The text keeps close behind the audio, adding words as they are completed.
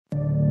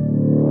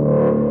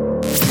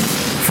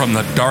From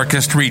the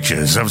darkest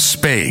reaches of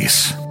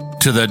space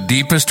to the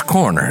deepest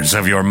corners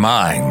of your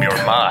mind.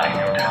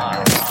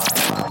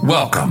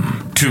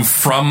 Welcome to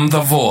From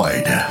the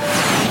Void.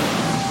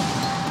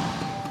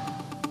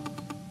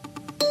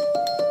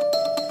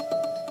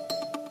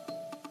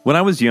 When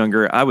I was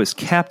younger, I was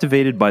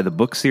captivated by the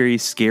book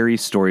series Scary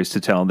Stories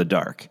to Tell in the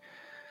Dark.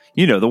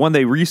 You know, the one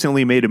they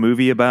recently made a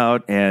movie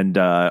about, and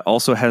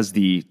also has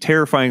the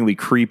terrifyingly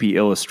creepy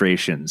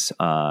illustrations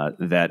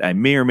that I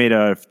may or may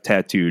not have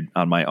tattooed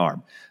on my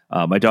arm.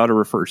 My daughter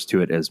refers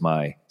to it as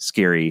my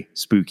scary,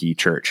 spooky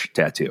church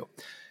tattoo.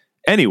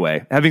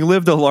 Anyway, having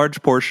lived a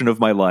large portion of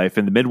my life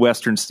in the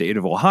Midwestern state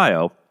of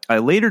Ohio, I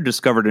later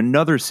discovered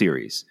another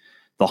series,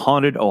 the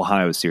Haunted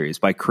Ohio series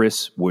by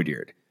Chris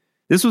Woodyard.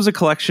 This was a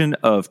collection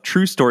of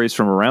true stories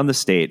from around the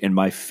state, and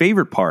my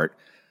favorite part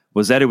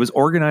was that it was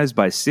organized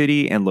by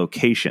city and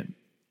location.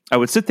 I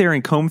would sit there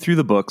and comb through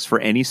the books for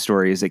any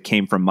stories that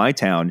came from my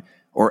town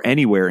or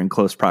anywhere in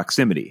close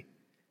proximity.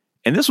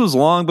 And this was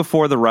long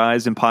before the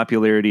rise in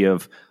popularity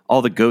of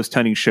all the ghost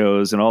hunting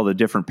shows and all the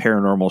different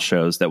paranormal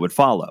shows that would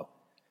follow.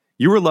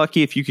 You were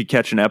lucky if you could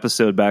catch an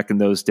episode back in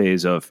those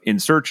days of In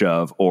Search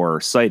of or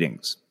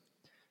Sightings.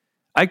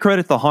 I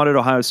credit the Haunted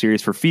Ohio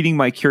series for feeding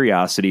my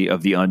curiosity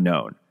of the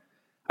unknown.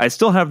 I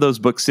still have those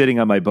books sitting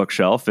on my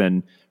bookshelf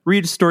and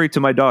read a story to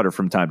my daughter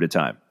from time to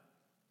time.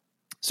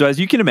 So as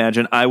you can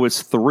imagine, I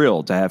was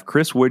thrilled to have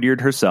Chris Woodyard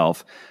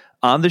herself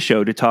on the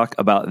show to talk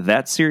about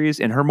that series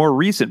and her more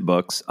recent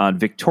books on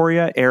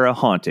Victoria-era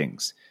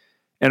hauntings.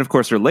 And of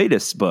course, her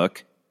latest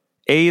book,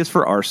 A is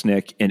for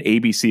Arsenic and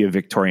ABC of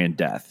Victorian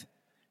Death.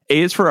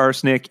 A is for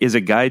Arsenic is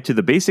a guide to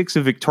the basics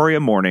of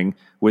Victoria mourning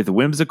with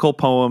whimsical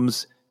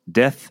poems,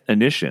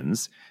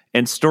 death-anitions,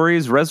 and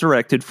stories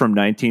resurrected from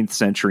 19th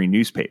century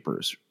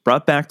newspapers,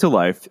 brought back to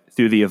life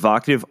through the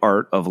evocative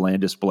art of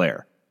Landis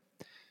Blair.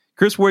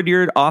 Chris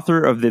Woodyard,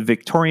 author of the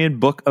Victorian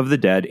Book of the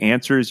Dead,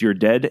 answers your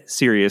dead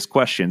serious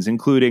questions,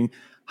 including,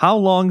 how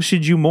long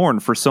should you mourn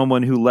for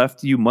someone who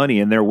left you money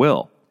in their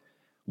will?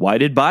 Why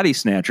did body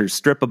snatchers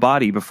strip a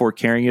body before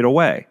carrying it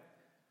away?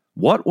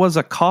 What was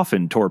a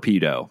coffin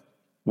torpedo?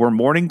 Were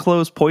mourning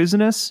clothes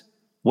poisonous?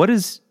 What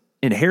is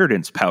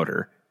inheritance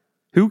powder?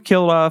 Who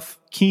killed off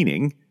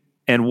Keening?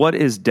 And what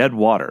is dead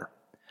water?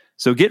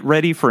 So get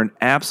ready for an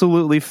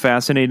absolutely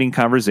fascinating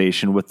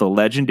conversation with the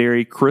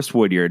legendary Chris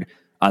Woodyard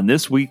on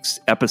this week's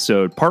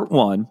episode, Part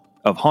 1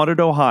 of Haunted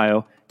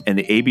Ohio and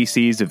the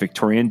ABCs of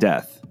Victorian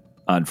Death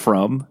on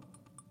From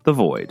the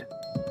Void.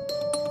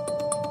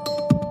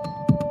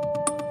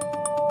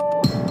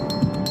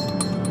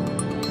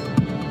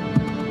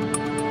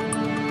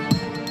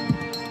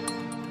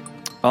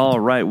 All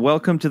right,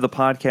 welcome to the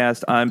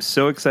podcast. I'm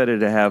so excited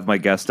to have my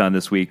guest on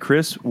this week,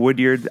 Chris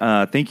Woodyard.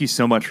 Thank you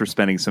so much for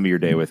spending some of your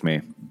day with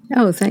me.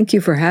 Oh, thank you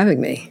for having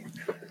me.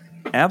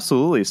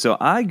 Absolutely. So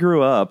I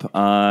grew up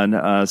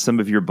on some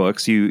of your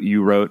books.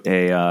 You wrote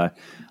a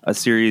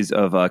series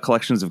of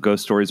collections of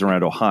ghost stories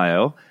around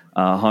Ohio,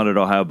 Haunted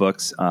Ohio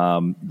books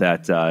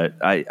that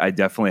I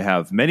definitely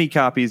have many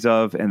copies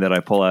of and that I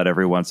pull out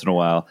every once in a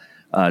while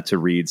to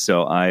read.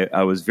 So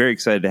I was very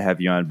excited to have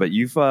you on. But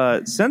you've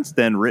since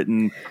then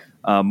written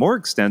more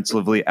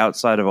extensively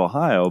outside of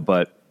Ohio,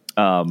 but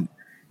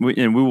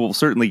we will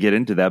certainly get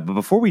into that. But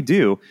before we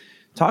do,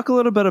 talk a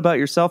little bit about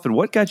yourself and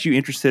what got you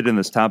interested in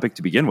this topic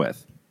to begin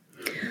with.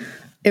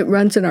 It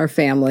runs in our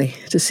family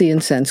to see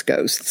and sense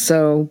ghosts,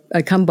 so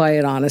I come by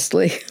it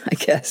honestly, I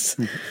guess.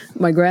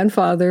 My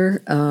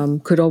grandfather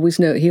could always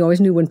know; he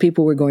always knew when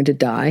people were going to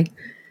die,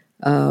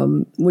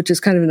 which is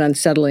kind of an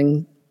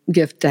unsettling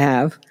gift to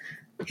have.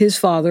 His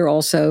father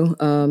also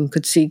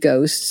could see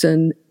ghosts,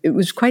 and it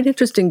was quite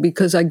interesting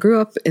because I grew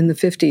up in the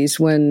 50s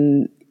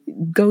when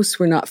ghosts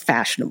were not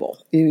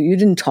fashionable. You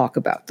didn't talk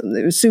about them.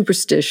 It was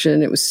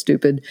superstition. It was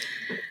stupid.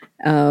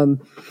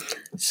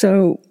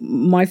 So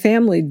my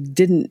family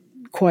didn't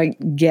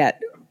quite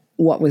get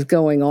what was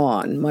going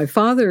on. My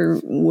father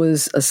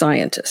was a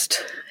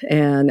scientist,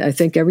 and I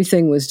think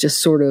everything was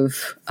just sort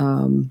of,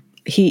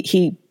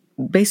 he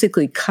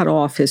basically cut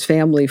off his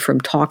family from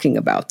talking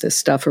about this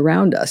stuff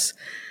around us.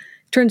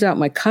 Turns out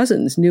my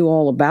cousins knew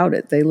all about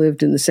it. They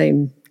lived in the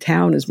same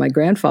town as my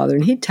grandfather,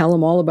 and he'd tell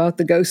them all about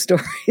the ghost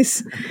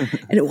stories.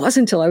 And it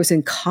wasn't until I was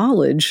in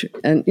college,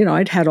 and, you know,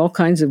 I'd had all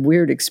kinds of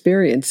weird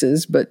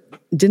experiences, but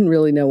didn't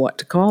really know what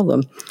to call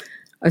them.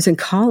 I was in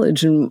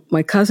college, and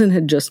my cousin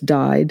had just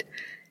died,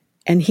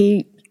 and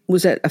he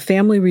was at a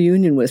family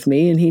reunion with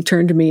me, and he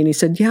turned to me and he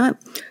said, yeah,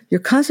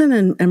 your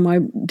cousin and my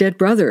dead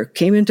brother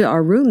came into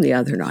our room the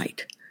other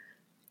night.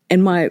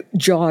 And my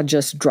jaw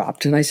just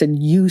dropped, and I said,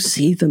 you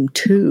see them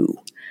too.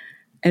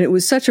 And it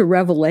was such a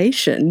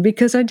revelation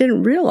because I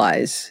didn't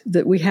realize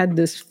that we had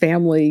this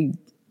family,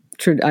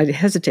 I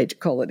hesitate to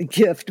call it a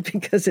gift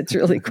because it's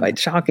really quite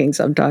shocking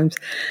sometimes.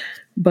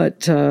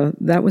 But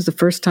that was the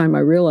first time I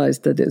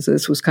realized that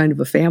this was kind of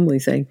a family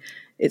thing.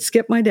 It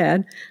skipped my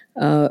dad,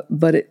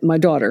 but my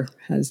daughter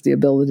has the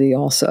ability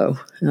also.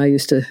 And I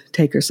used to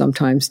take her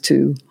sometimes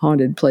to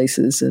haunted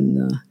places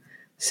and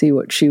see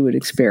what she would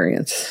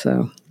experience.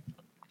 So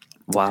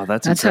wow,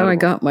 that's incredible. How I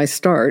got my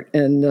start.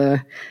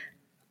 And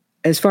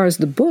as far as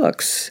the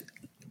books,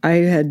 I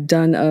had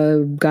done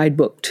a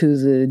guidebook to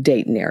the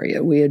Dayton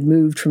area. We had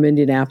moved from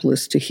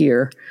Indianapolis to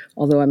here,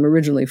 although I'm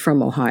originally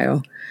from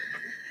Ohio.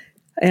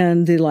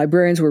 And the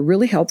librarians were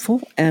really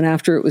helpful. And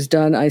after it was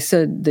done, they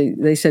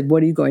said,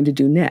 "What are you going to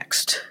do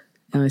next?"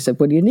 And I said,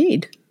 "What do you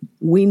need?"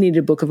 "We need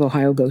a book of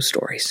Ohio ghost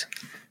stories."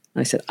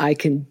 I said, "I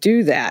can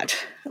do that,"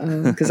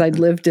 because I'd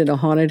lived in a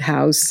haunted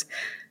house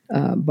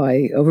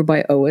over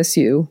by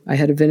OSU. I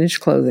had a vintage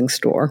clothing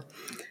store.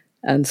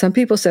 And some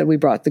people said we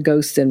brought the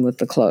ghosts in with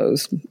the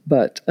clothes,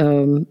 but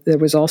there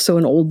was also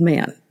an old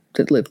man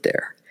that lived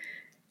there.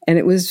 And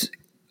it was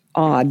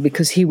odd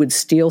because he would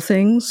steal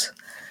things.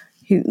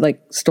 He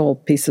stole a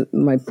piece of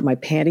my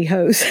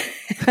pantyhose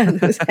and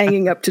it was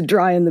hanging up to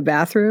dry in the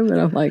bathroom.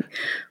 And I'm like,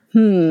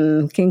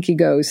 kinky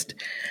ghost.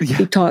 Yeah.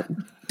 He taught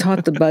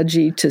the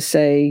budgie to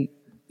say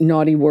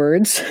naughty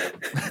words.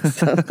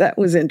 So that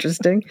was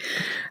interesting.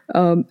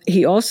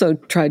 He also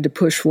tried to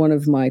push one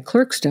of my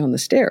clerks down the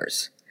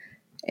stairs.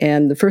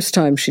 And the first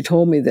time she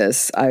told me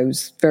this, I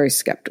was very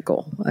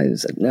skeptical. I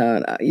said,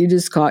 no, you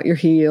just caught your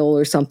heel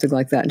or something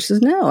like that. And she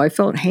says, no, I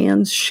felt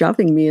hands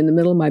shoving me in the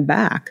middle of my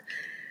back.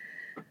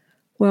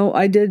 Well,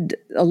 I did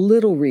a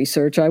little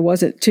research. I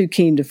wasn't too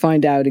keen to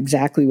find out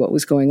exactly what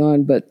was going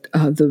on, but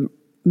the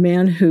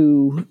man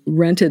who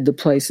rented the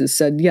places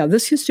said, yeah,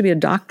 this used to be a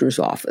doctor's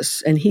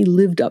office, and he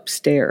lived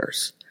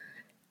upstairs.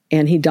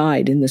 And he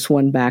died in this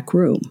one back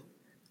room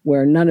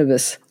where none of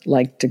us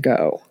liked to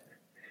go.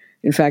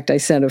 In fact, I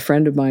sent a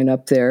friend of mine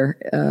up there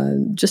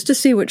just to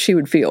see what she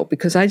would feel,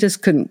 because I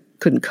just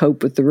couldn't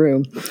cope with the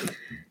room.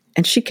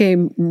 And she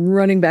came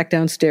running back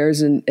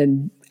downstairs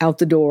and out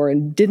the door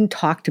and didn't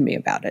talk to me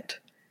about it.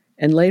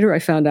 And later I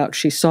found out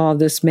she saw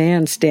this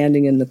man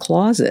standing in the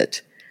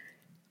closet.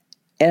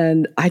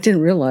 And I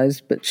didn't realize,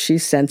 but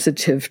she's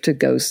sensitive to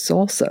ghosts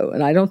also.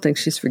 And I don't think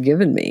she's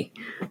forgiven me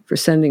for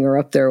sending her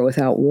up there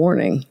without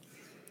warning.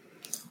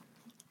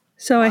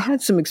 So I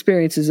had some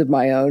experiences of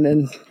my own,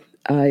 and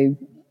I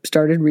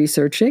started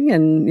researching,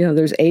 and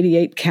there's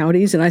 88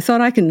 counties, and I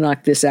thought I can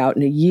knock this out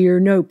in a year,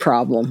 no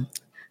problem.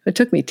 It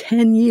took me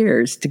 10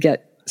 years to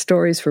get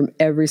stories from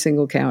every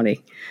single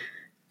county.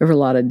 There were a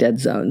lot of dead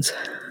zones.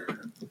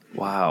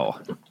 Wow.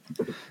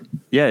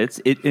 Yeah,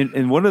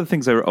 and one of the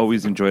things I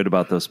always enjoyed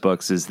about those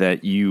books is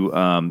that you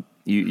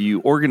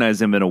organize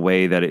them in a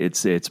way that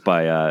it's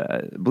by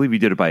I believe you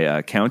did it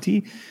by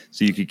county,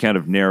 so you could kind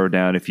of narrow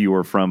down if you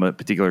were from a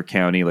particular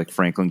county, like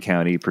Franklin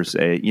County per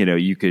se.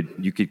 You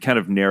could kind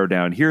of narrow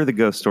down, here are the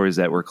ghost stories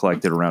that were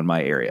collected around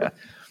my area.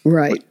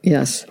 Right.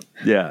 Yes.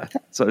 Yeah.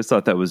 So I just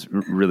thought that was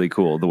really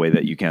cool, the way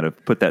that you kind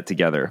of put that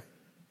together.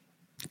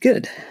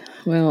 Good.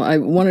 Well, I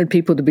wanted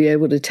people to be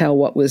able to tell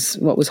what was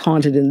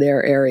haunted in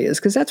their areas,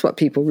 because that's what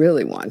people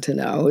really want to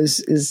know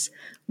is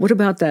what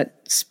about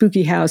that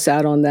spooky house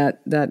out on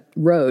that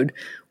road?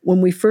 When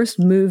we first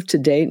moved to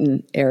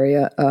Dayton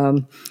area,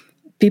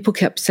 people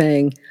kept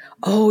saying,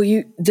 "Oh,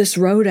 this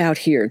road out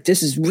here,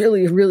 this is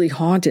really, really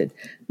haunted."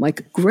 I'm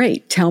like,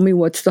 great, tell me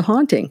what's the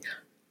haunting.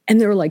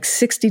 And there were like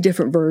 60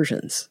 different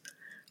versions.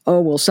 Oh,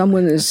 well,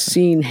 someone is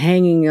seen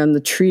hanging on the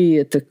tree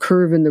at the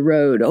curve in the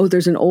road. Oh,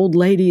 there's an old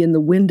lady in the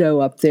window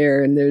up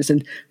there, and there's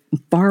a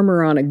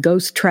farmer on a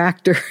ghost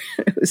tractor.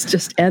 It was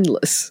just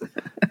endless.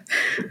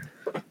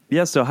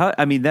 Yeah, so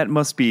that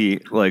must be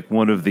like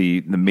one of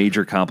the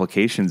major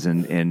complications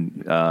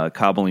in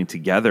cobbling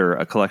together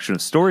a collection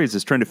of stories,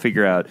 is trying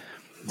to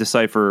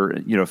decipher,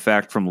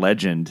 fact from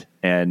legend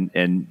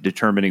and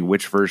determining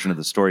which version of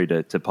the story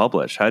to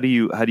publish. How do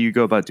you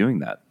go about doing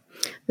that?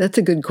 That's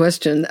a good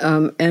question.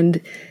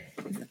 And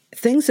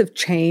things have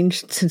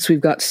changed since we've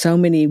got so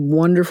many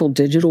wonderful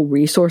digital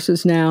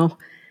resources now.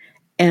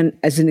 And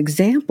as an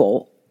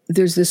example,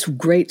 there's this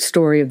great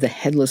story of the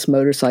headless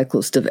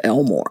motorcyclist of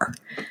Elmore.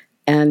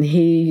 And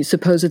he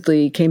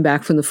supposedly came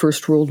back from the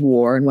First World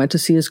War and went to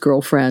see his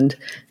girlfriend,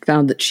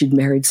 found that she'd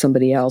married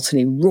somebody else, and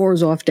he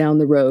roars off down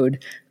the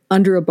road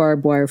under a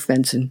barbed wire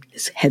fence, and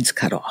his head's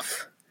cut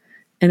off.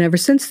 And ever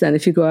since then,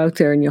 if you go out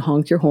there and you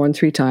honk your horn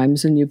 3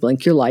 times and you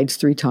blink your lights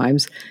 3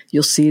 times,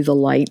 you'll see the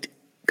light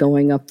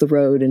going up the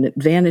road, and it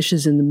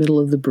vanishes in the middle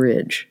of the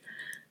bridge.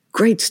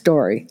 Great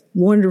story.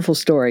 Wonderful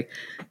story.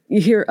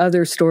 You hear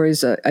other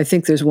stories. I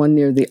think there's one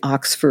near the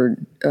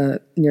Oxford,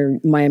 near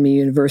Miami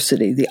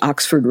University, the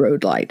Oxford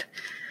Road Light.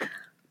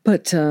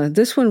 But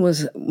this one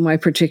was my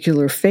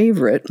particular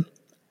favorite.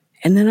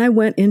 And then I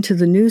went into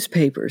the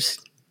newspapers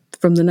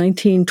from the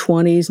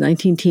 1920s,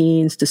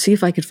 19-teens to see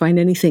if I could find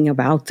anything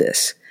about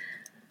this.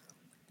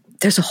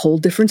 There's a whole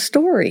different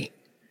story.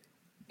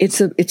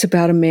 It's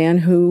about a man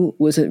who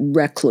was a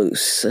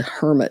recluse, a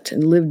hermit,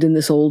 and lived in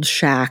this old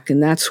shack,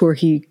 and that's where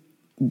he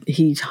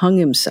hung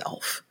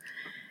himself.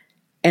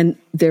 And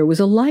there was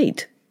a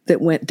light that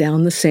went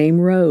down the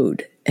same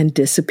road and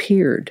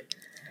disappeared.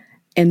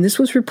 And this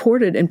was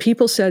reported, and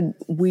people said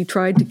we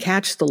tried to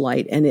catch the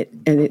light, and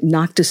it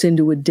knocked us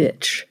into a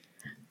ditch.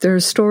 There are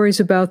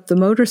stories about the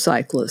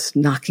motorcyclist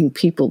knocking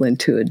people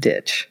into a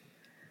ditch.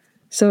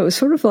 So it was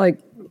sort of like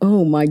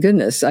oh my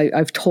goodness,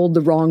 I've told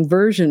the wrong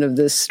version of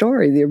this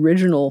story.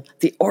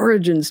 The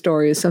origin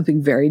story is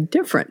something very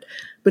different,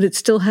 but it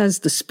still has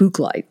the spook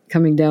light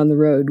coming down the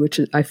road, which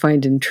I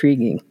find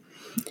intriguing.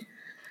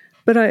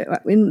 But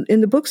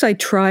in the books, I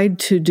tried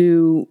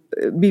to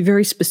be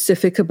very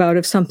specific about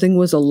if something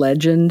was a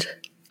legend,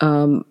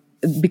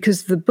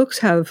 because the books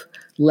have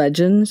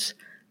legends.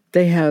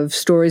 They have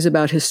stories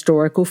about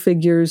historical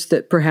figures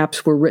that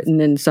perhaps were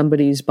written in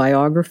somebody's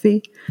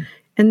biography.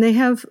 And they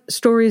have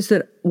stories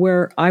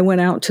where I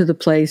went out to the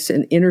place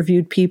and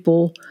interviewed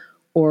people,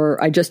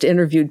 or I just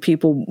interviewed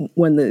people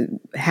when the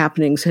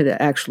happenings had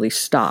actually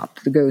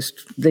stopped. The ghost,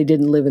 they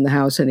didn't live in the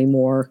house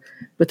anymore,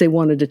 but they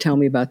wanted to tell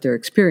me about their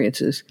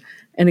experiences.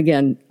 And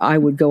again, I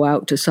would go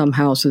out to some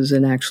houses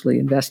and actually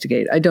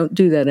investigate. I don't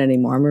do that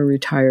anymore. I'm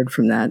retired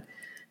from that.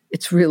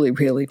 It's really,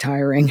 really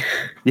tiring.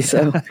 Yeah.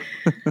 So,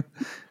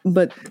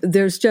 but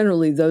there's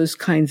generally those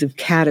kinds of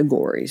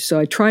categories. So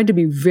I tried to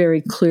be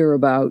very clear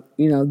about,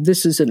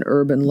 this is an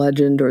urban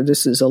legend or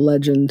this is a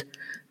legend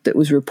that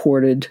was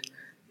reported.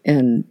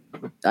 And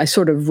I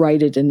sort of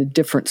write it in a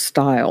different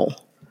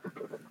style.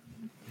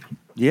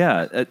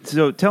 Yeah.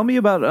 So tell me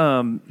about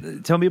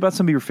some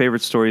of your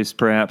favorite stories,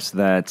 perhaps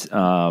that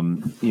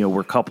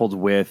were coupled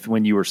with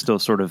when you were still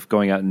sort of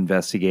going out and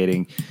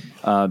investigating.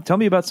 Tell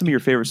me about some of your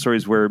favorite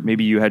stories where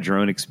maybe you had your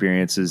own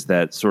experiences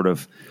that sort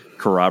of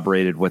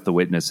corroborated what the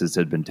witnesses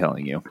had been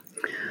telling you.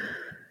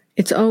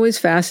 It's always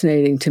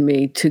fascinating to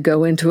me to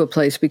go into a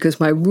place because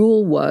my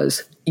rule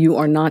was you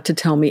are not to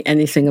tell me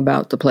anything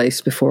about the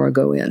place before I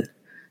go in.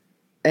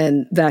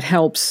 And that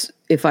helps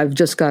if I've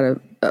just got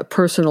it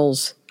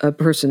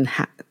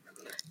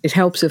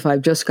helps if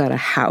I've just got a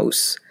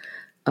house.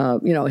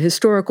 A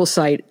historical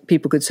site,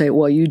 people could say,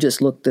 well, you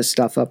just looked this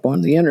stuff up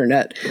on the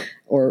internet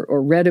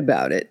or read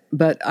about it.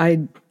 But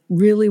I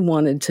really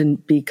wanted to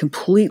be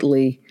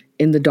completely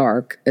in the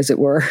dark, as it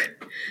were,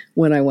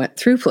 when I went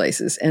through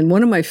places. And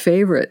one of my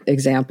favorite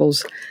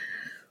examples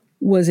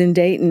was in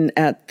Dayton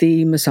at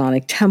the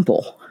Masonic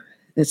Temple.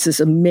 It's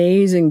this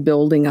amazing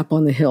building up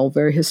on the hill,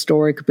 very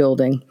historic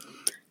building.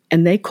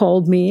 And they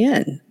called me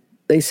in.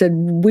 They said,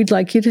 we'd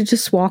like you to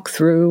just walk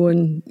through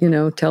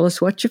and, tell us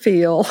what you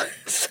feel.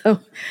 So,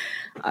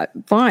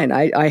 fine.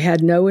 I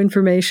had no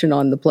information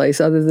on the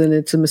place other than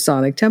it's a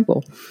Masonic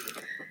temple.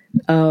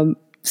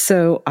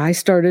 So I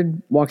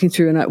started walking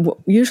through, and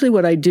usually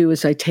what I do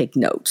is I take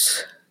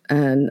notes.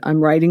 And I'm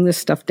writing this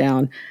stuff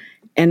down.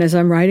 And as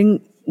I'm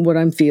writing what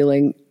I'm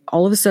feeling,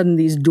 all of a sudden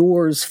these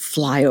doors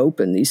fly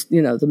open, these,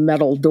 the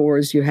metal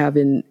doors you have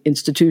in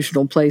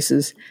institutional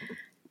places.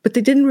 But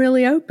they didn't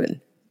really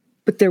open.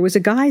 But there was a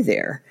guy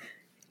there,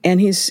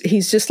 and he's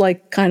just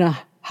like kind of,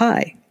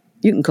 hi,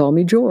 you can call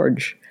me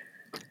George.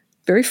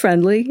 Very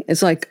friendly.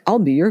 It's like, I'll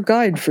be your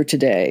guide for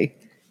today.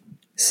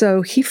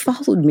 So he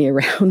followed me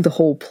around the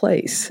whole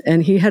place,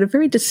 and he had a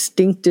very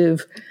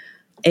distinctive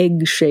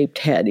egg-shaped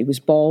head. He was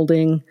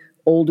balding,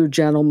 older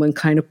gentleman,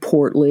 kind of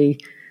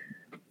portly,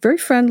 very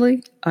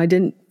friendly. I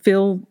didn't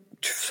feel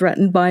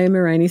threatened by him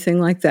or anything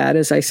like that,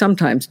 as I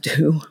sometimes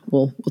do.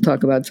 We'll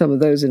talk about some of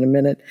those in a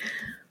minute.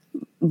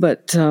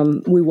 But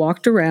we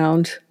walked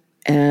around,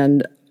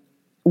 and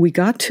we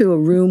got to a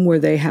room where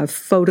they have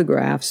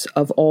photographs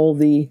of all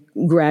the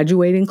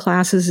graduating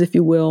classes, if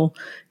you will.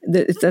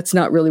 That's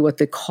not really what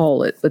they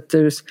call it, but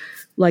there's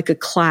like a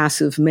class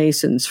of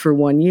Masons for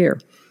 1 year.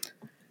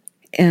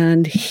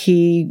 And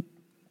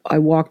I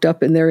walked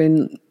up, and they're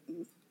in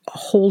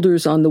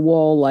holders on the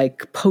wall,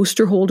 like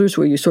poster holders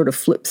where you sort of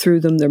flip through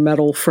them. They're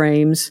metal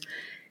frames.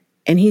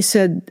 And he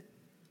said,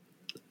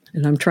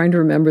 and I'm trying to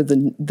remember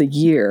the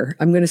year.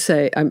 I'm going to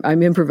say,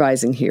 I'm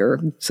improvising here,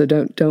 so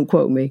don't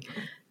quote me.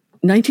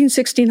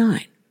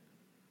 1969.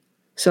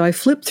 So I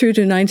flipped through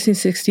to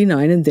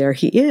 1969, and there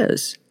he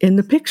is in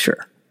the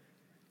picture.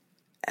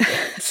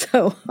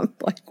 So I'm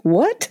like,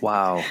 what?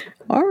 Wow.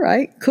 All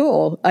right,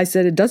 cool. I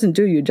said, it doesn't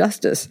do you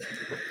justice.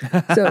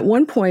 So at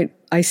one point,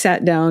 I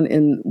sat down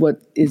in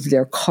what is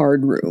their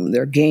card room,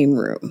 their game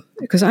room,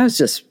 because I was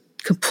just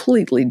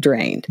completely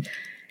drained.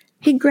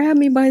 He grabbed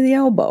me by the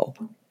elbow,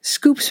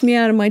 scoops me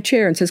out of my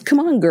chair and says, come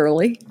on,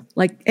 girlie.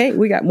 Like, hey,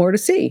 we got more to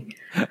see.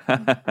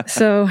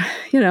 So,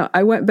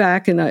 I went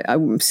back, and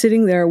I'm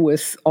sitting there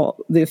with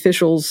all the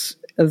officials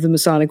of the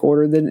Masonic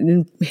Order that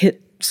didn't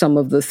hit some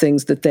of the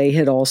things that they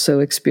had also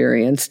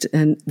experienced.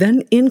 And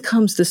then in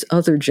comes this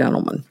other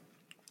gentleman.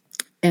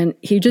 And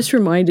he just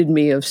reminded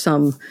me of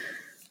some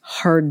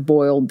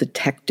hard-boiled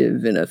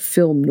detective in a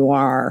film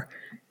noir,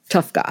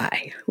 tough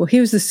guy. Well, he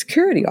was the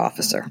security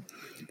officer.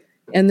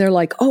 And they're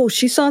like, oh,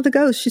 she saw the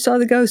ghost. She saw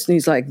the ghost. And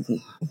he's like,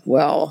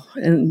 well,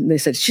 and they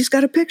said, she's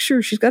got a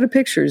picture. She's got a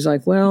picture. He's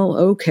like, well,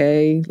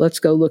 okay, let's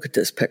go look at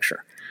this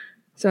picture.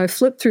 So I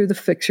flipped through the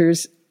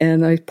pictures,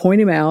 and I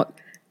point him out,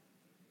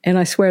 and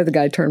I swear the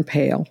guy turned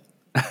pale.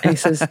 And he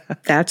says,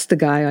 that's the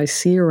guy I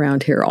see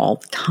around here all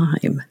the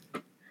time.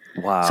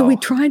 Wow. So we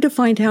tried to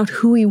find out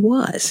who he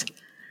was,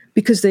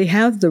 because they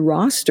have the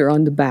roster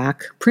on the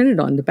back, printed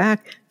on the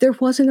back. There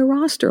wasn't a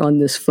roster on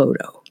this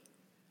photo.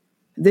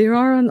 There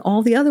are on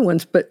all the other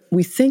ones, but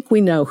we think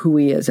we know who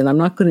he is. And I'm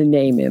not going to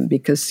name him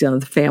because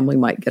the family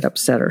might get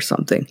upset or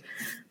something.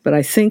 But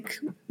I think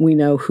we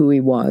know who he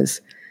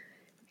was.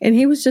 And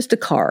he was just a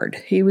card.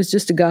 He was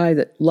just a guy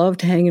that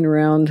loved hanging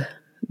around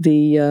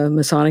the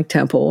Masonic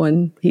Temple,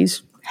 and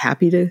he's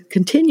happy to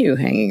continue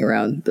hanging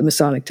around the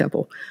Masonic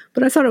Temple.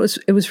 But I thought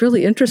it was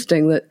really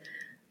interesting that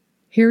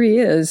here he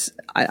is.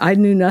 I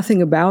knew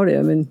nothing about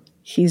him, and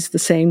he's the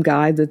same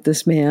guy that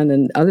this man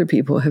and other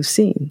people have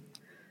seen.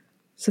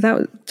 So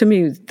that, to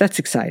me, that's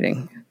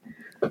exciting.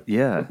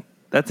 Yeah,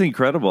 that's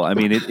incredible. I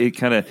mean, it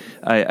kind of,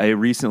 I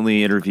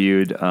recently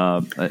interviewed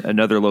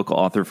another local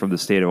author from the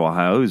state of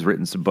Ohio who's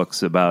written some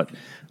books about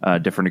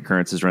different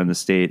occurrences around the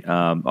state,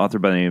 author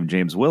by the name of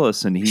James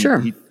Willis. And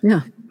Jim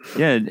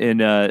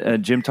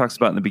talks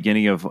about in the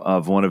beginning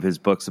of one of his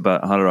books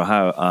about Haunted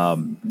Ohio,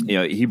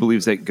 he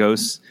believes that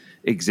ghosts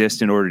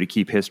exist in order to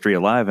keep history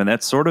alive. And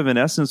that's sort of, in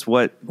essence,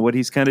 what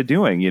he's kind of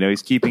doing.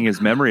 He's keeping his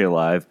memory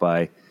alive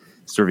by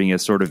serving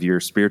as sort of your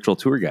spiritual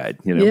tour guide.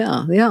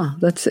 Yeah,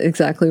 that's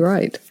exactly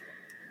right.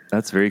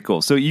 That's very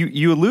cool. So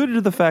you alluded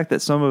to the fact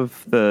that some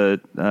of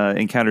the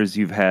encounters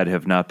you've had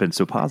have not been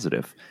so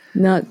positive.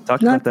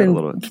 Talk about that a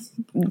little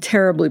bit.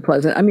 Terribly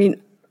pleasant. I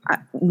mean,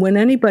 when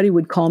anybody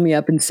would call me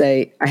up and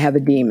say, I have a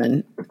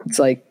demon, it's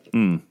like,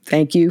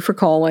 thank you for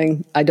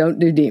calling. I don't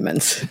do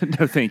demons.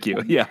 No, thank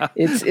you. Yeah.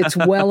 It's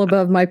well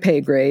above my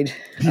pay grade.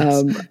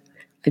 Yes.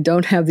 I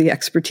don't have the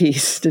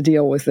expertise to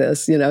deal with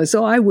this,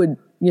 so I would,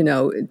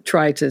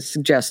 try to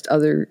suggest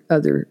other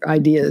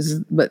ideas,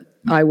 but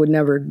I would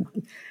never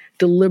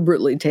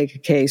deliberately take a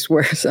case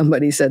where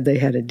somebody said they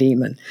had a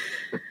demon.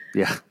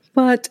 Yeah.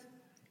 But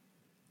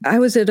I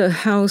was at a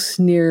house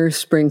near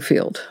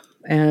Springfield,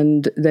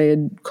 and they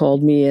had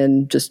called me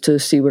in just to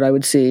see what I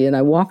would see. And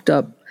I walked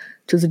up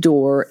to the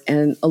door,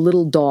 and a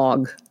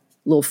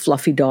little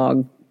fluffy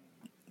dog,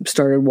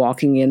 started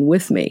walking in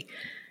with me.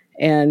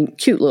 And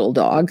cute little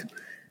dog.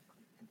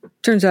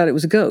 Turns out it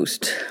was a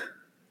ghost.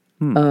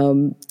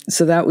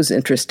 So that was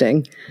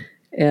interesting.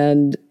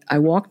 And I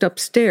walked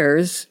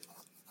upstairs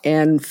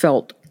and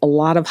felt a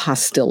lot of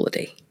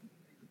hostility.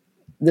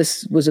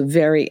 This was a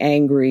very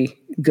angry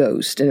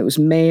ghost, and it was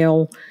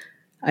male.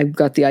 I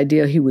got the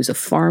idea he was a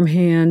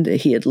farmhand.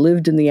 He had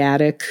lived in the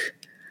attic,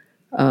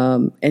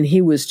 and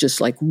he was just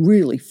like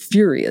really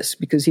furious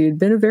because he had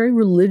been a very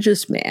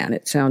religious man,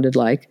 it sounded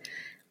like.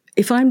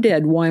 If I'm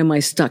dead, why am I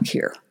stuck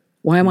here?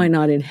 Why am I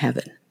not in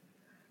heaven?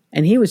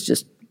 And he was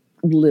just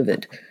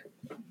livid.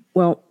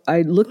 Well,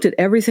 I looked at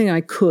everything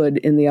I could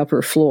in the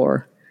upper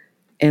floor,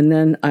 and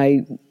then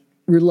I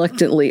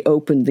reluctantly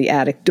opened the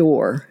attic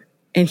door,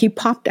 and he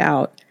popped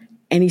out,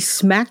 and he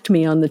smacked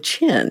me on the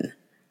chin.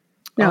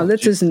 Now,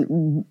 this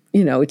isn't,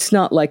 it's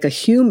not like a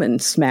human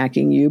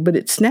smacking you, but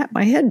it snapped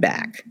my head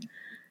back,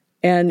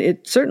 and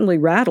it certainly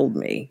rattled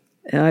me.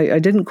 I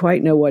didn't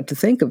quite know what to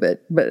think of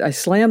it, but I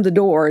slammed the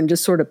door and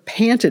just sort of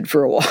panted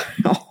for a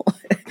while.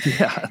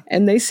 Yeah.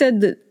 And they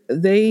said that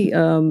they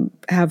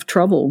have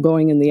trouble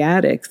going in the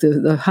attic.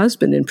 The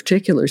husband in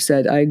particular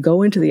said, I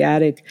go into the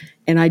attic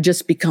and I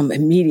just become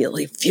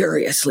immediately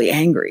furiously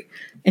angry.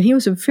 And he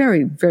was a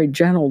very, very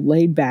gentle,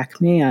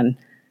 laid-back man.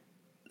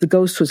 The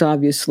ghost was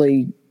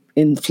obviously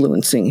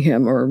influencing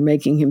him or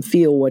making him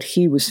feel what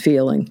he was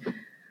feeling.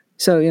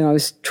 So, I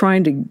was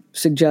trying to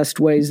suggest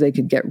ways they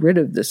could get rid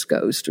of this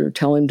ghost or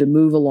tell him to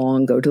move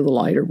along, go to the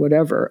light or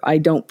whatever. I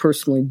don't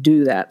personally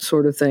do that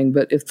sort of thing,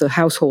 but if the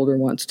householder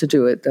wants to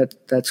do it,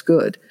 that's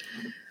good.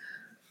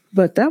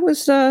 But that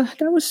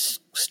was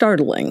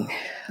startling.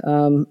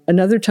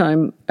 Another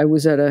time I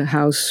was at a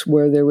house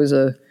where there was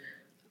a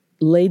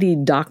lady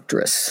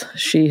doctress.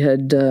 She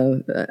had,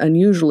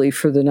 unusually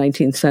for the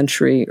 19th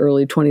century,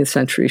 early 20th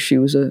century, she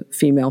was a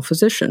female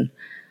physician.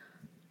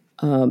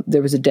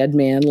 There was a dead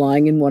man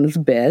lying in one of the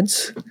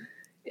beds.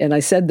 And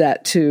I said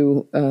that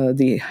to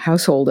the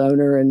household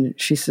owner, and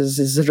she says,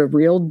 is it a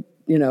real,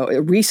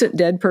 a recent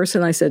dead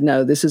person? I said,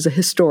 no, this is a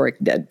historic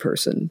dead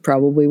person,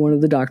 probably one of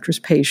the doctor's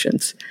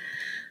patients.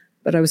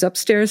 But I was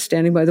upstairs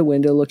standing by the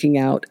window looking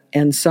out,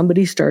 and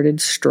somebody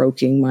started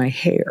stroking my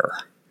hair.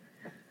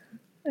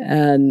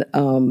 And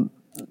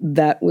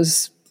that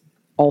was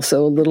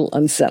also a little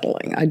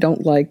unsettling. I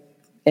don't like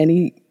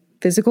any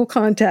physical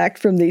contact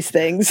from these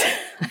things.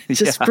 I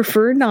just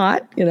prefer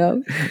not,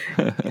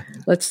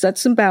 Let's set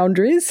some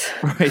boundaries.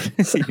 Right.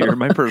 You're in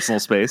my personal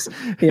space.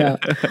 Yeah.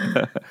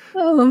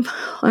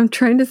 I'm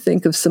trying to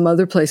think of some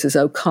other places.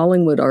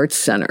 Collingwood Arts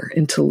Center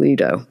in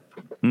Toledo.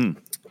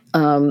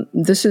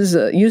 This is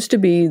used to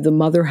be the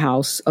mother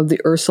house of the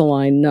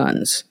Ursuline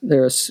nuns.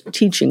 They're a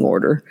teaching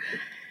order.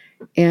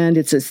 And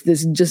it's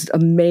this just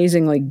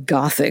amazingly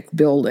Gothic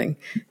building.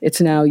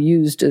 It's now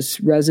used as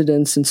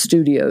residence and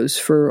studios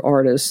for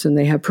artists, and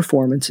they have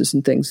performances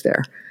and things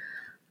there.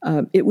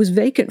 It was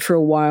vacant for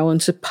a while,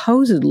 and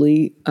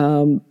supposedly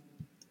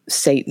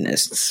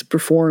Satanists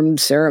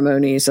performed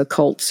ceremonies,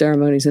 occult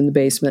ceremonies in the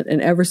basement.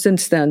 And ever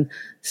since then,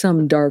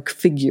 some dark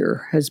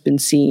figure has been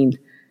seen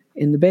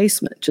in the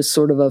basement, just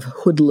sort of a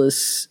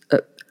hoodless,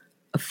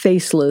 a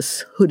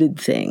faceless, hooded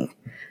thing.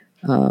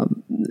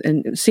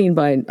 and seen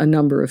by a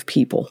number of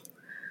people.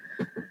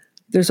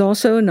 There's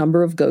also a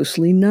number of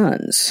ghostly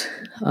nuns.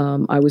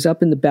 I was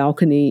up in the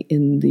balcony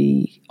in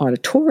the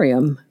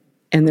auditorium,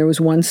 and there was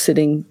one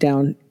sitting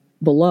down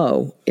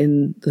below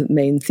in the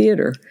main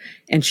theater,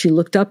 and she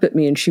looked up at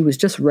me, and she was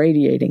just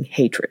radiating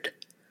hatred.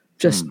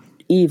 Just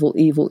evil,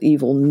 evil,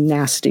 evil,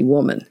 nasty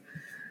woman.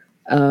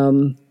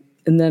 And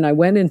then I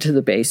went into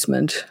the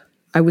basement.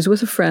 I was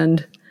with a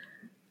friend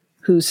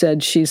who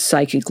said she's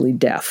psychically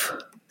deaf,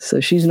 so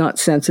she's not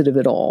sensitive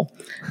at all.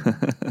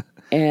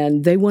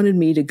 And they wanted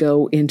me to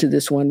go into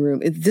this one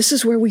room. This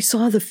is where we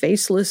saw the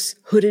faceless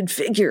hooded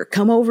figure.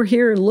 Come over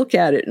here and look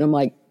at it. And I'm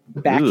like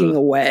backing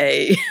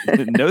away.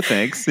 No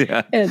thanks.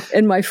 Yeah.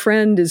 And my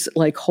friend is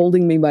like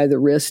holding me by the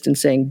wrist and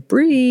saying,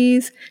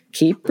 breathe,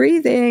 keep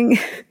breathing,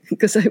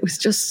 because it was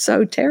just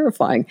so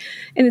terrifying.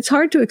 And it's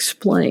hard to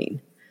explain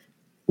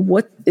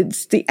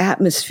it's the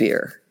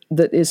atmosphere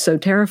that is so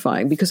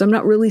terrifying, because I'm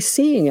not really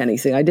seeing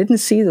anything. I didn't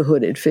see the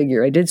hooded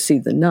figure. I did see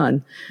the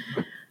nun.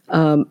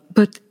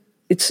 But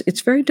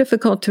it's very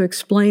difficult to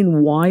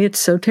explain why it's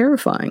so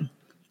terrifying.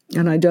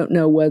 And I don't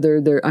know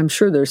whether I'm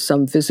sure there's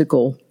some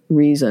physical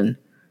reason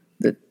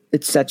that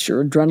it sets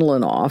your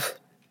adrenaline off.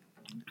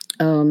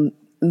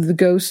 The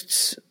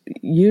ghosts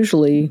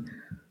usually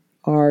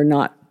are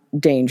not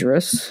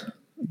dangerous.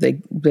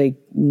 They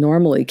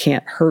normally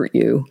can't hurt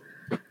you.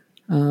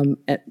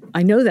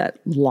 I know that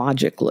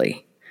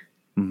logically,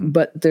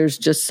 but there's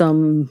just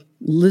some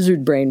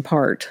lizard brain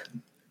part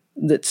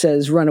that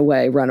says, run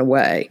away, run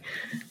away.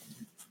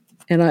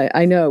 And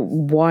I know,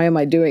 why am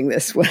I doing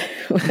this when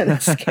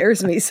it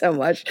scares me so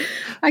much?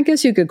 I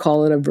guess you could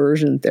call it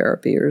aversion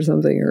therapy or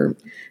something, or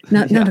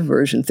not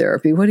aversion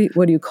therapy. What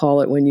do you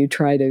call it when you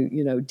try to,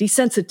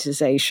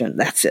 desensitization?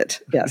 That's it.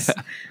 Yes.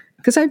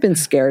 Because I've been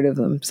scared of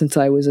them since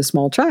I was a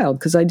small child,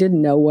 because I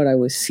didn't know what I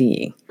was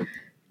seeing.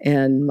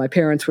 And my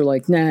parents were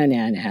like, nah,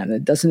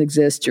 it doesn't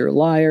exist. You're a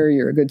liar.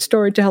 You're a good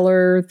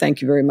storyteller.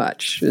 Thank you very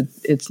much.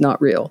 It's not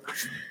real.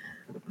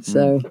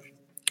 So,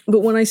 but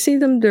when I see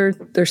them,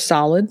 they're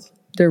solid.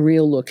 They're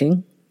real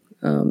looking.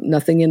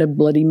 Nothing in a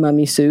bloody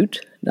mummy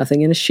suit.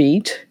 Nothing in a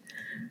sheet.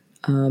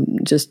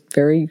 Just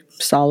very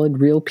solid,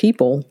 real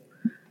people.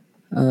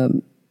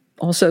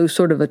 Also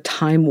sort of a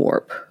time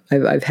warp.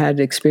 I've had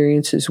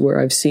experiences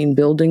where I've seen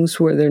buildings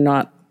where they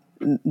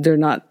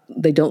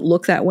don't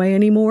look that way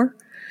anymore.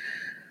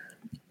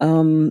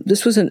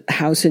 This was a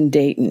house in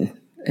Dayton,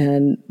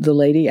 and the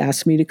lady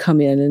asked me to come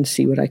in and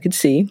see what I could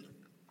see.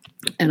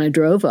 And I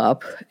drove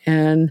up,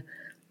 and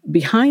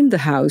behind the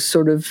house,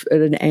 sort of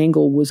at an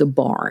angle, was a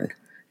barn.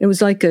 It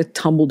was like a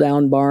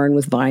tumble-down barn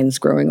with vines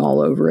growing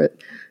all over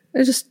it.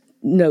 I just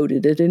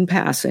noted it in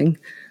passing,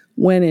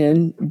 went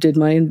in, did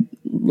my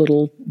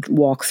little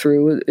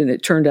walkthrough, and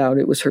it turned out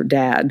it was her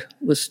dad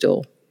was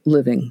still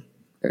living,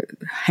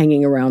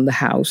 hanging around the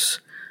house.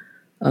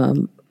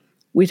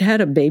 We'd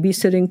had a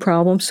babysitting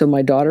problem, so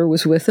my daughter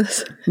was with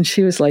us, and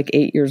she was like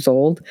 8 years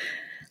old.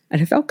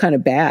 And I felt kind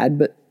of bad,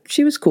 but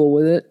she was cool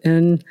with it.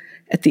 And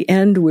at the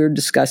end, we were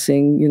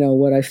discussing,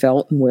 what I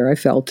felt and where I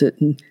felt it.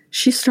 And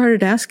she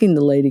started asking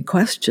the lady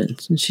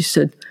questions. And she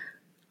said,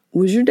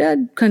 was your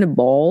dad kind of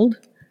bald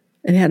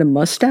and had a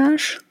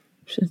mustache?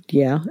 She said,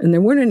 yeah. And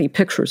there weren't any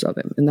pictures of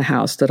him in the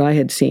house that I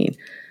had seen.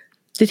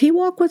 Did he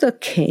walk with a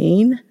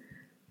cane?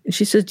 And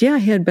she said, yeah,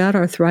 he had bad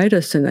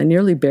arthritis, and I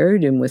nearly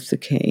buried him with the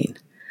cane.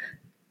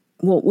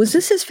 Well, was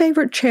this his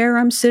favorite chair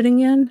I'm sitting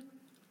in?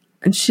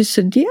 And she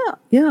said,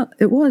 yeah,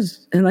 it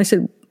was. And I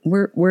said,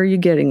 where are you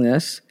getting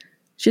this?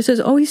 She says,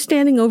 oh, he's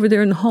standing over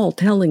there in the hall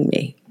telling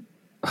me.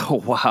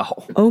 Oh,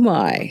 wow. Oh,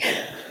 my.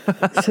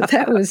 So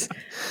that was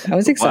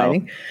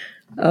exciting.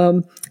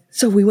 Wow.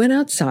 So we went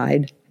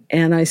outside,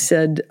 and I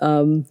said,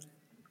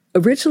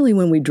 originally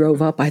when we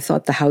drove up, I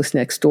thought the house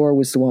next door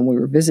was the one we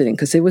were visiting,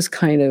 because it was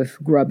kind of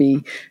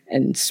grubby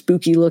and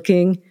spooky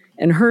looking.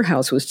 And her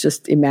house was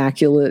just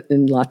immaculate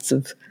and lots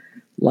of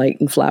light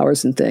and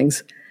flowers and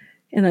things.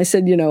 And I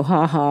said,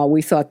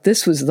 we thought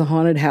this was the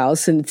haunted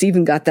house, and it's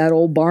even got that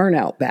old barn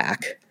out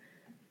back.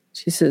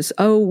 She says,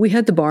 oh, we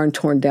had the barn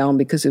torn down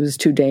because it was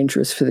too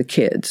dangerous for the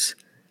kids.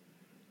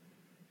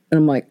 And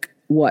I'm like,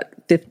 what,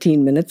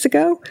 15 minutes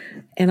ago?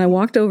 And I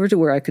walked over to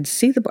where I could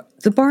see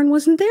the barn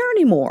wasn't there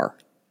anymore.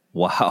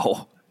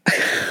 Wow.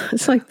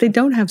 It's like they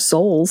don't have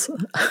souls.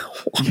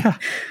 Yeah.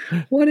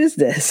 What is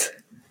this?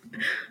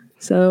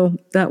 So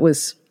that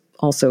was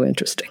also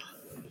interesting.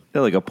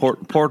 Yeah, like a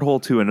porthole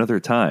to another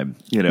time,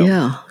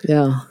 Yeah.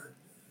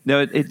 No,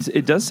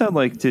 it does sound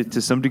like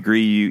to some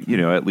degree,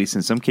 you at least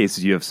in some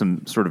cases, you have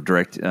some sort of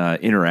direct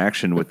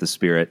interaction with the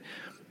spirit.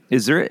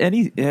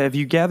 Have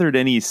you gathered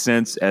any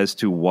sense as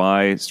to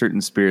why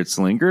certain spirits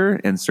linger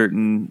and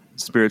certain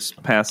spirits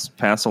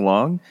pass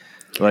along?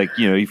 Like,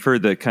 you've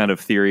heard the kind of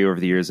theory over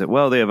the years that,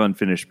 well, they have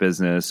unfinished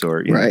business,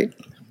 or, right.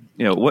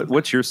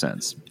 What's your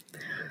sense?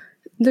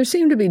 There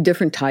seem to be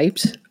different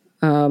types.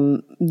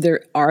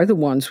 There are the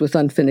ones with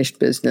unfinished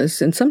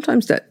business, and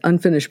sometimes that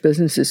unfinished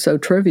business is so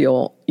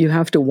trivial, you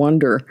have to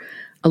wonder.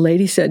 A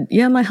lady said,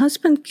 yeah, my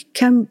husband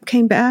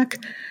came back,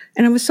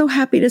 and I was so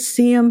happy to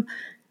see him.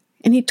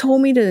 And he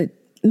told me to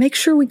make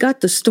sure we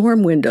got the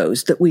storm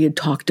windows that we had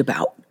talked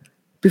about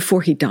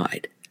before he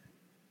died.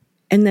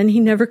 And then he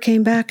never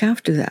came back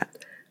after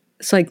that.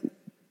 It's like,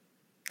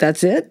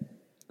 that's it?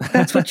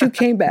 That's what you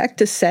came back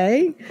to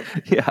say?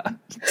 Yeah.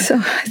 So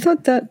I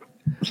thought that,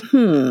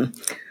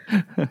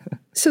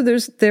 So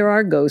there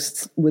are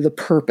ghosts with a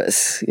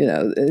purpose,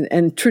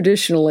 and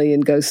traditionally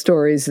in ghost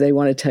stories, they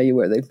want to tell you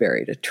where they've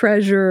buried a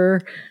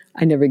treasure.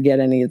 I never get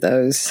any of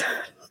those.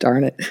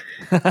 Darn it.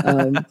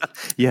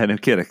 Yeah, no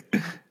kidding.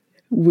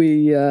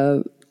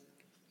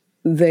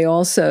 They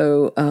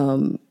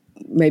also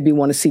maybe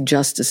want to see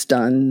justice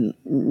done,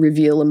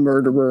 reveal a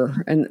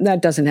murderer, and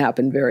that doesn't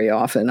happen very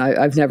often.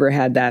 I've never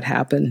had that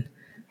happen.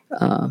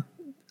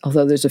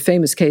 Although there's a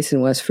famous case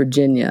in West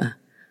Virginia,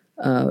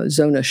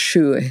 Zona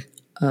Shui,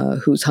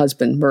 whose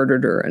husband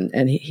murdered her,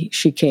 and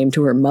she came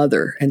to her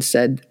mother and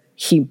said,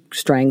 he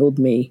strangled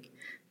me.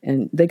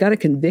 And they got a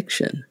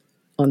conviction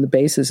on the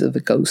basis of a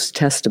ghost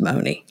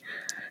testimony.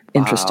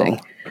 Interesting.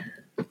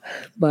 Wow.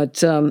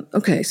 But,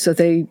 okay, so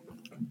they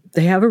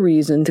have a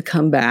reason to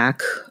come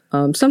back.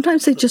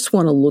 Sometimes they just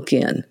want to look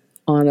in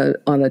on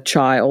a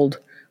child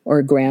or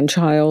a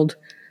grandchild.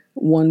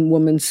 One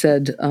woman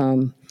said,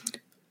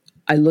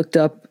 I looked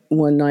up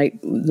one night,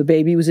 the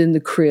baby was in the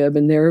crib,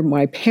 and there were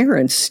my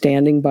parents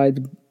standing by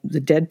the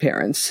dead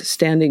parents,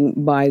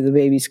 standing by the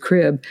baby's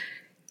crib.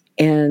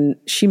 And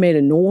she made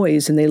a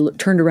noise, and they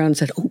turned around and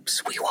said,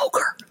 oops, we woke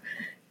her.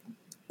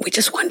 We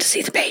just wanted to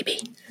see the baby.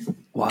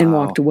 Wow. And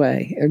walked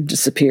away or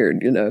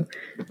disappeared,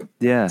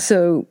 Yeah.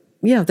 So,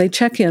 yeah, they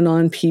check in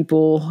on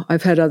people.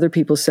 I've had other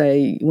people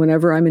say,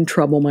 whenever I'm in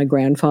trouble, my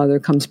grandfather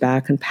comes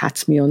back and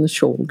pats me on the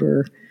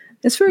shoulder.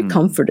 It's very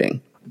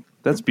comforting.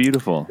 That's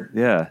beautiful.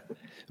 Yeah.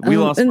 We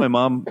lost my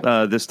mom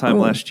this time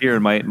last year,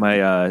 and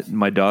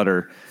my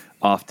daughter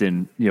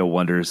often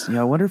wonders,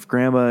 I wonder if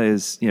grandma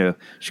is,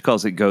 she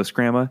calls it ghost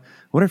grandma. I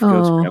wonder if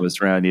ghost grandma's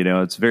around.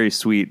 It's very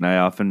sweet, and I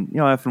often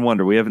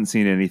wonder. We haven't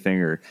seen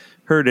anything or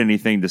heard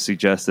anything to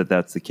suggest that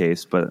that's the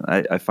case, but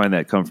I find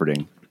that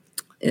comforting.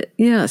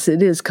 Yes,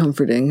 it is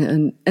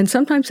comforting, and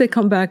sometimes they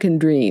come back in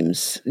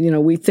dreams.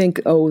 We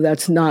think,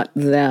 that's not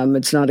them,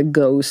 it's not a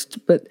ghost,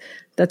 but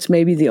that's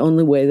maybe the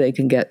only way they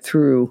can get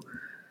through.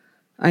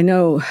 I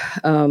know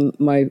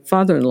my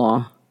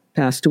father-in-law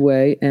passed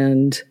away,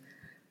 and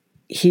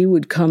he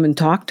would come and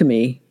talk to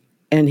me,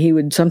 and he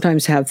would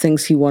sometimes have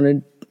things he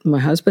wanted my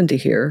husband to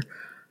hear,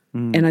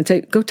 and I'd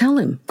say, go tell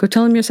him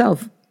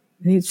yourself.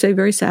 And he'd say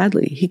very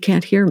sadly, he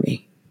can't hear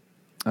me.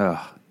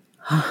 Oh.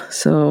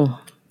 So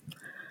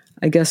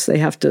I guess they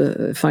have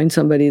to find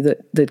somebody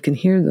that can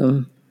hear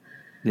them.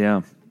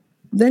 Yeah.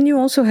 Then you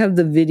also have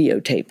the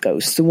videotape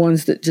ghosts, the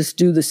ones that just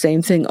do the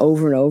same thing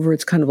over and over.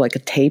 It's kind of like a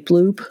tape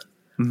loop.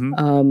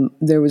 Mm-hmm.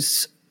 There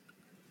was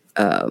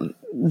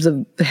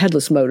the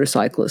headless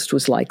motorcyclist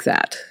was like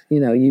that.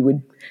 You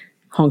would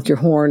honk your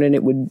horn and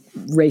it would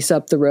race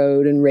up the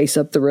road and race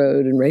up the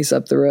road and race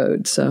up the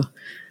road. So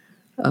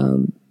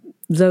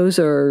those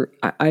are,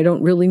 I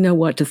don't really know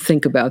what to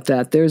think about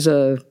that. There's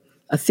a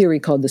theory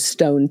called the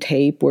stone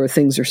tape where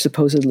things are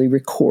supposedly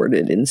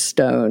recorded in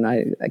stone.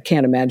 I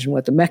can't imagine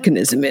what the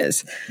mechanism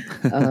is.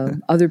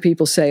 Other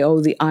people say,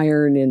 the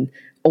iron in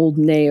old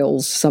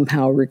nails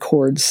somehow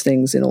records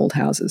things in old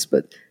houses,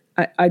 but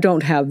I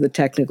don't have the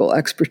technical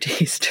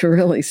expertise to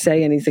really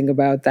say anything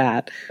about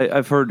that.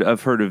 I've heard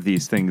of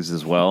these things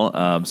as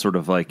well, sort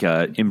of like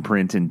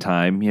imprint in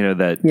time,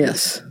 that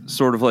yes,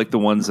 sort of like the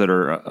ones that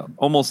are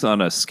almost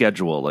on a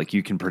schedule, like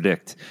you can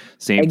predict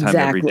same time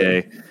every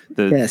day.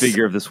 The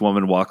figure of this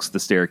woman walks the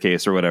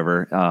staircase or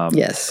whatever.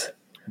 Yes.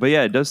 But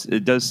yeah,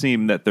 it does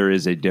seem that there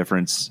is a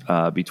difference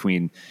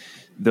between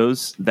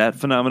that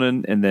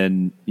phenomenon and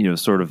then,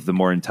 sort of the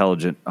more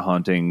intelligent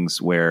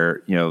hauntings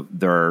where,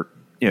 there are,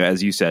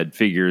 as you said,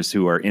 figures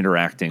who are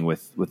interacting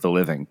with the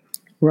living.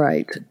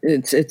 Right.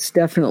 It's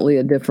definitely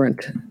a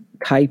different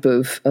type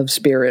of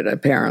spirit,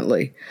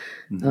 apparently,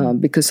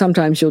 because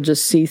sometimes you'll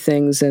just see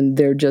things and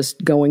they're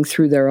just going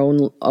through their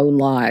own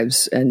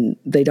lives, and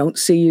they don't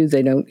see you,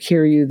 they don't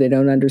hear you, they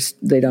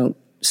don't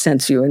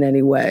sense you in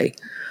any way.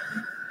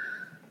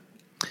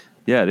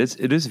 Yeah,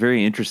 it is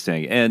very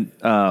interesting. And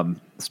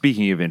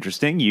speaking of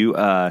interesting, you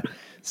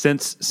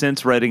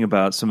since writing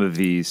about some of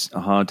these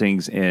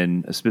hauntings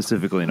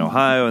specifically in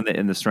Ohio and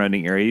in the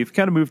surrounding area, you've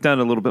kind of moved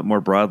down a little bit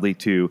more broadly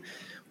to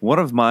one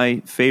of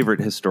my favorite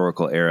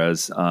historical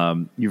eras.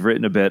 You've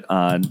written a bit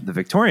on the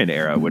Victorian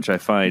era, which I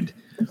find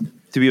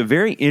to be a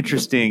very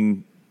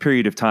interesting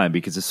period of time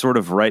because it's sort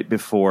of right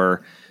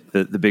before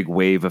the big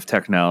wave of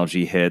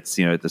technology hits,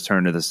 at the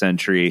turn of the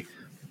century.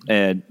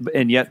 And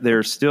yet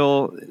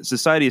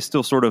society is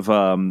still sort of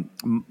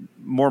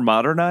more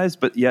modernized,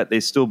 but yet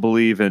they still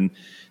believe in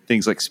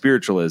things like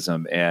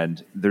spiritualism,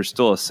 and there's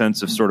still a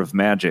sense of sort of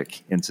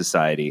magic in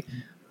society.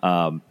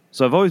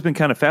 So I've always been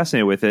kind of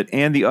fascinated with it.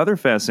 And the other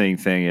fascinating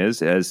thing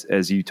is,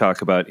 as you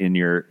talk about in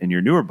your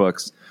newer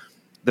books,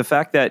 the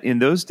fact that in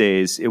those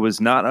days it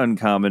was not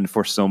uncommon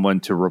for someone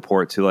to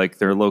report to like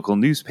their local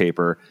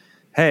newspaper,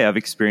 hey, I've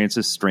experienced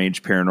this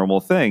strange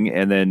paranormal thing,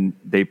 and then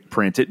they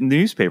print it in the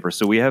newspaper.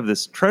 So we have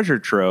this treasure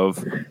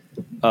trove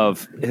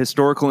of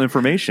historical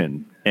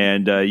information,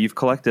 and you've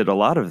collected a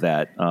lot of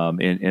that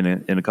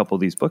in a couple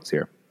of these books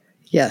here.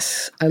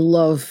 Yes, I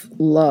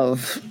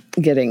love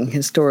getting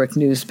historic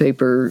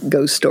newspaper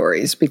ghost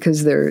stories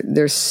because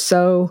there's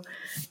so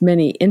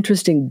many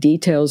interesting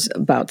details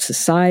about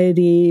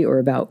society or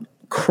about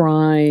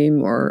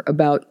crime or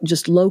about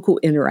just local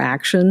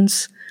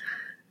interactions.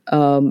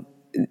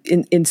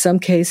 In some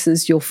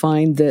cases, you'll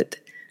find that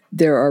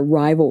there are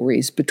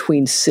rivalries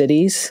between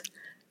cities,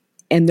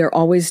 and they're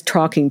always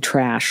talking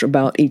trash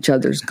about each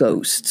other's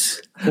ghosts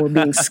or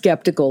being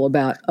skeptical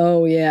about,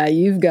 oh, yeah,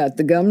 you've got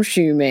the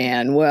gumshoe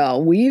man.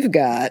 Well, we've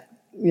got,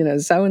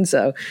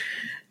 so-and-so.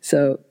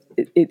 So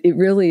it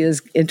really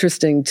is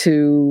interesting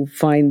to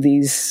find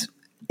these.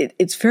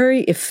 It's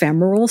very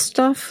ephemeral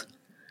stuff.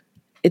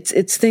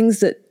 It's things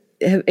that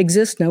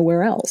exist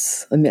nowhere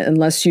else. I mean,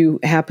 unless you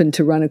happen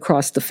to run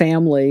across the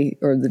family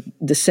or the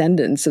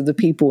descendants of the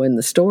people in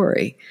the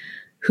story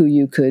who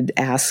you could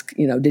ask,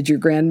 did your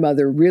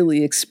grandmother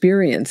really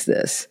experience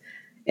this?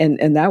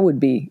 And that would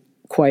be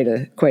quite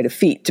a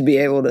feat to be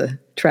able to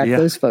track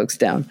those folks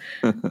down.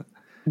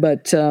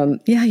 But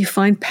you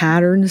find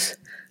patterns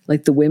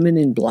like the women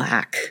in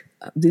black.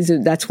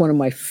 That's one of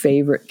my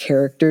favorite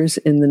characters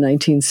in the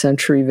 19th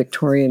century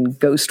Victorian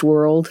ghost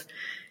world.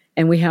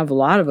 And we have a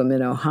lot of them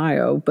in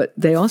Ohio, but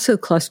they also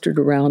clustered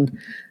around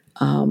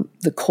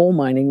the coal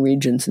mining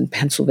regions in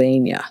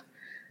Pennsylvania.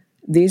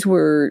 These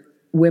were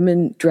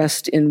women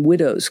dressed in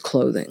widow's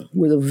clothing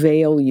with a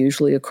veil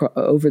usually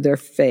over their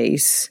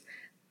face.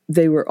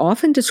 They were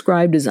often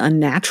described as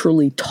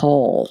unnaturally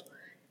tall,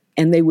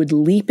 and they would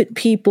leap at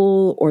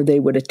people, or they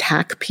would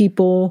attack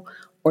people,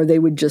 or they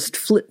would just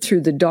flit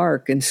through the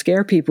dark and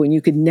scare people, and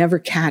you could never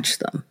catch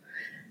them.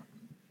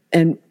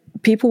 And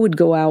people would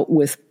go out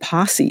with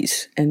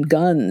posses and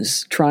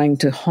guns trying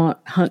to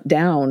hunt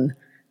down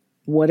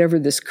whatever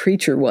this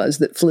creature was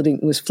that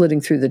was flitting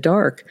through the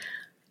dark,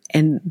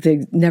 and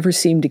they never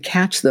seemed to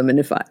catch them. And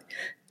if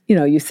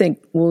you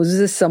think, well, is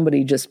this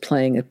somebody just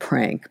playing a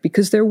prank?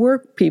 Because there were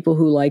people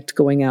who liked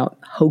going out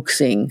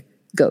hoaxing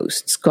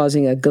ghosts,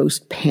 causing a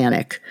ghost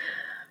panic.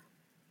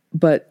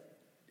 But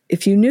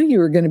if you knew you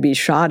were going to be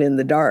shot in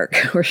the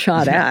dark or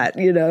shot at,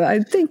 I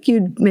think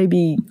you'd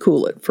maybe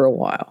cool it for a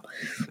while.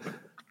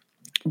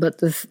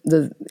 But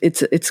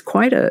it's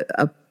quite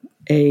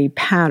a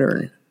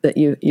pattern that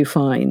you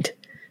find.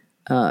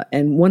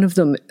 And one of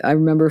them, I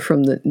remember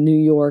from the New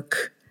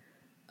York,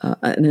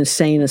 an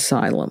insane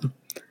asylum.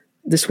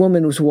 This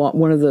woman was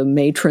one of the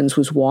matrons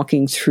was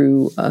walking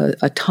through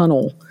a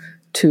tunnel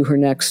to her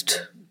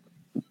next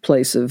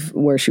place of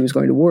where she was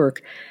going to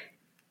work,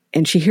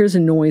 and she hears a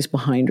noise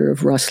behind her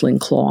of rustling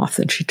cloth,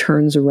 and she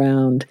turns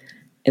around,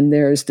 and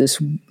there's this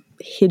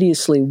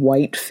hideously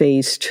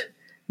white-faced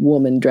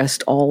woman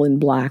dressed all in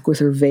black with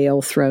her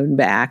veil thrown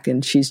back,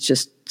 and she's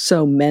just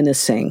so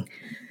menacing.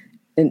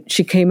 And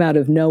she came out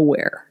of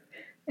nowhere,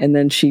 and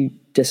then she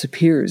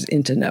disappears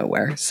into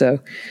nowhere. So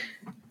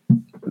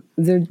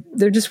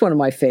they're just one of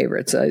my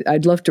favorites.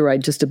 I'd love to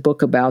write just a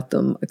book about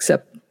them,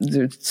 except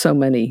there's so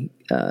many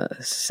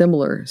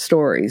similar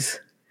stories.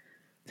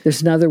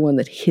 There's another one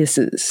that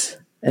hisses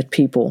at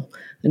people.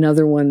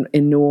 Another one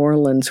in New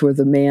Orleans where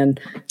the man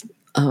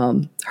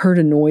heard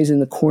a noise in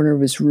the corner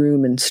of his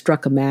room and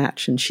struck a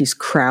match, and she's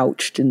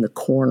crouched in the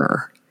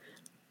corner.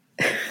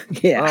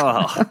 Yeah.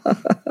 Oh.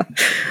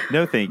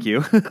 No, thank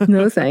you.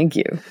 No, thank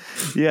you.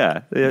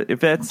 Yeah.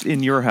 If that's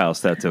in your house,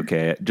 that's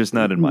okay. Just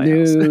not in my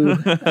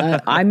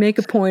house. I make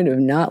a point of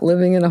not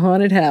living in a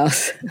haunted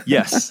house.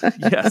 Yes.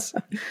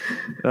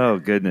 Oh,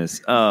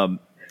 goodness.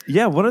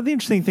 Yeah. One of the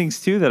interesting things,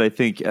 too, that I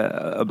think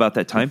about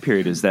that time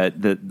period is that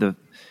the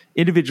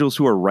individuals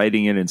who are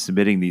writing in and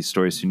submitting these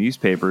stories to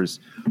newspapers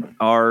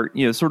are,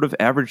 sort of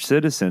average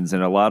citizens.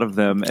 And a lot of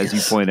them, as you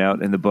point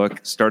out in the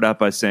book, start out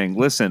by saying,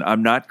 listen,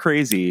 I'm not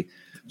crazy.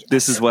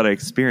 This is what I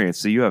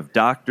experienced. So you have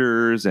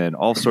doctors and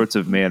all sorts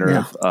of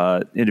manner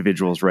of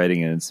individuals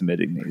writing in and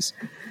submitting these.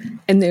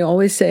 And they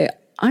always say,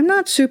 I'm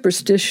not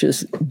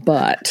superstitious,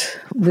 but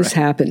this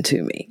happened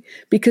to me.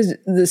 Because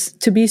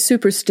to be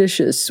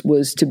superstitious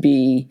was to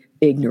be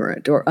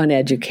ignorant or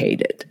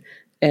uneducated.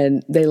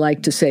 And they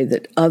like to say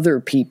that other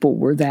people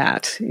were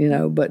that,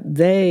 but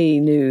they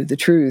knew the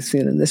truth,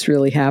 this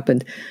really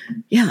happened.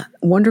 Yeah,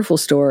 wonderful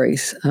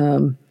stories.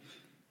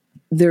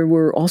 There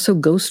were also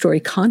ghost story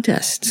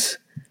contests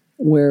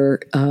where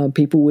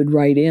people would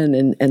write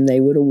in and they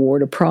would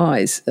award a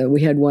prize.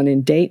 We had one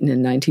in Dayton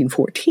in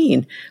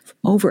 1914,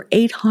 over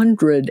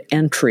 800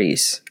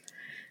 entries.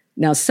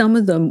 Now, some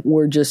of them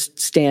were just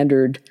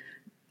standard,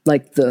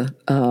 like the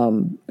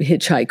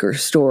hitchhiker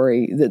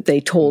story that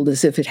they told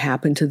as if it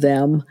happened to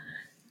them.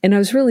 And I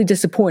was really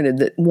disappointed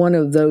that one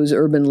of those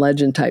urban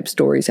legend type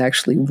stories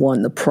actually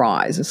won the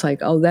prize. It's like,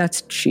 oh,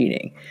 that's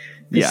cheating.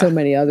 Yeah. So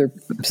many other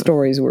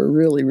stories were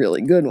really,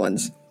 really good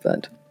ones.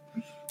 But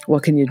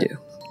what can you do?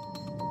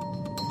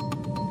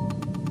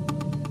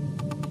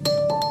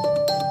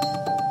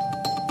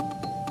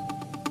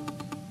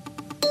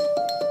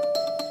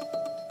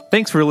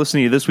 Thanks for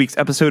listening to this week's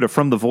episode of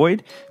From the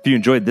Void. If you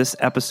enjoyed this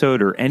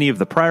episode or any of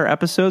the prior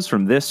episodes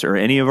from this or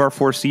any of our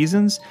 4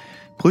 seasons,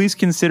 please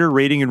consider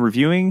rating and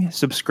reviewing,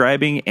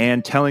 subscribing,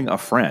 and telling a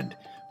friend.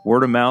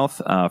 Word of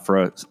mouth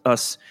for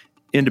us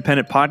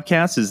independent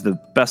podcasts is the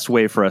best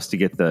way for us to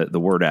get the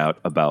word out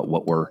about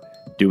what we're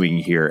doing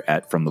here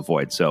at From the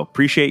Void. So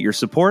appreciate your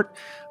support.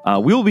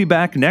 We'll be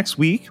back next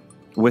week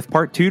with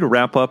part 2 to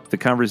wrap up the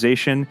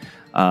conversation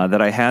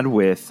that I had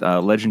with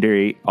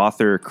legendary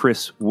author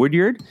Chris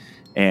Woodyard.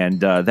 And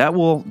that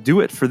will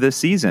do it for this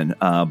season.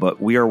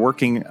 But we are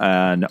working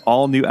on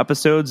all new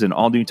episodes and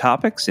all new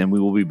topics, and we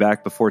will be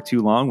back before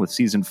too long with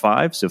season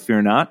 5. So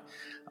fear not.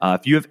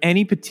 If you have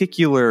any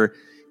particular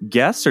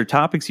guests or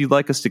topics you'd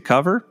like us to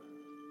cover,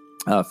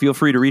 feel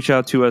free to reach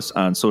out to us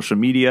on social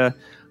media,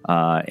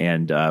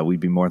 and we'd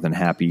be more than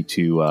happy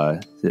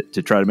to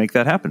try to make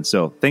that happen.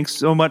 So thanks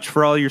so much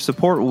for all your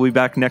support. We'll be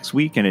back next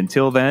week. And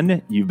until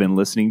then, you've been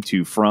listening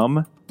to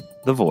From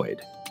the Void.